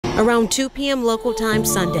Around 2 p.m. local time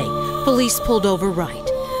Sunday, police pulled over Wright.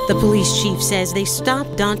 The police chief says they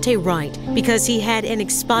stopped Dante Wright because he had an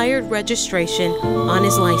expired registration on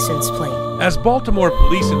his license plate. As Baltimore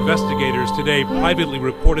police investigators today privately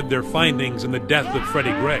reported their findings in the death of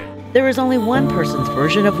Freddie Gray. There is only one person's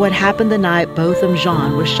version of what happened the night Botham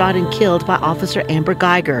Jean was shot and killed by Officer Amber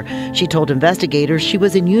Geiger. She told investigators she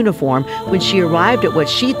was in uniform when she arrived at what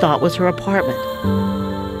she thought was her apartment.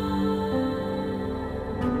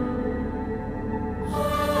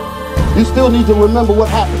 You still need to remember what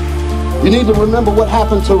happened. You need to remember what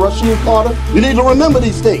happened to Rasheed Carter. You need to remember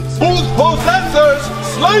these things. Whose possessors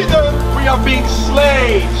slay them. We are being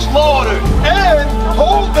slayed, slaughtered, and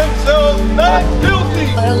hold themselves not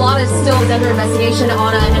guilty. A lot is still under investigation,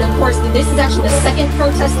 Anna, and of course, this is actually the second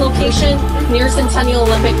protest location near Centennial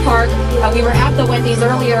Olympic Park. We were at the Wendy's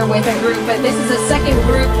earlier with a group, but this is a second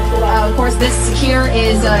group. Of course, this here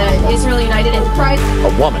is Israel United in Pride.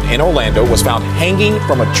 A woman in Orlando was found hanging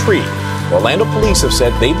from a tree. Orlando police have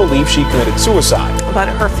said they believe she committed suicide. But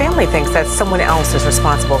her family thinks that someone else is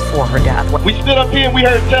responsible for her death. We stood up here and we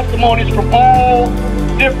heard testimonies from all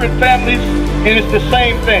different families, and it's the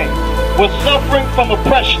same thing. We're suffering from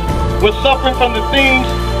oppression. We're suffering from the things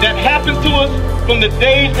that happened to us from the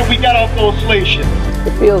days that we got off those slave ships.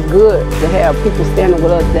 It feels good to have people standing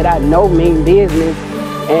with us that I know mean business.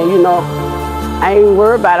 And, you know, I ain't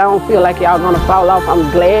worried about it. I don't feel like y'all gonna fall off. I'm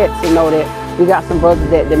glad to know that we got some brothers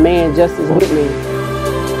that demand justice with me.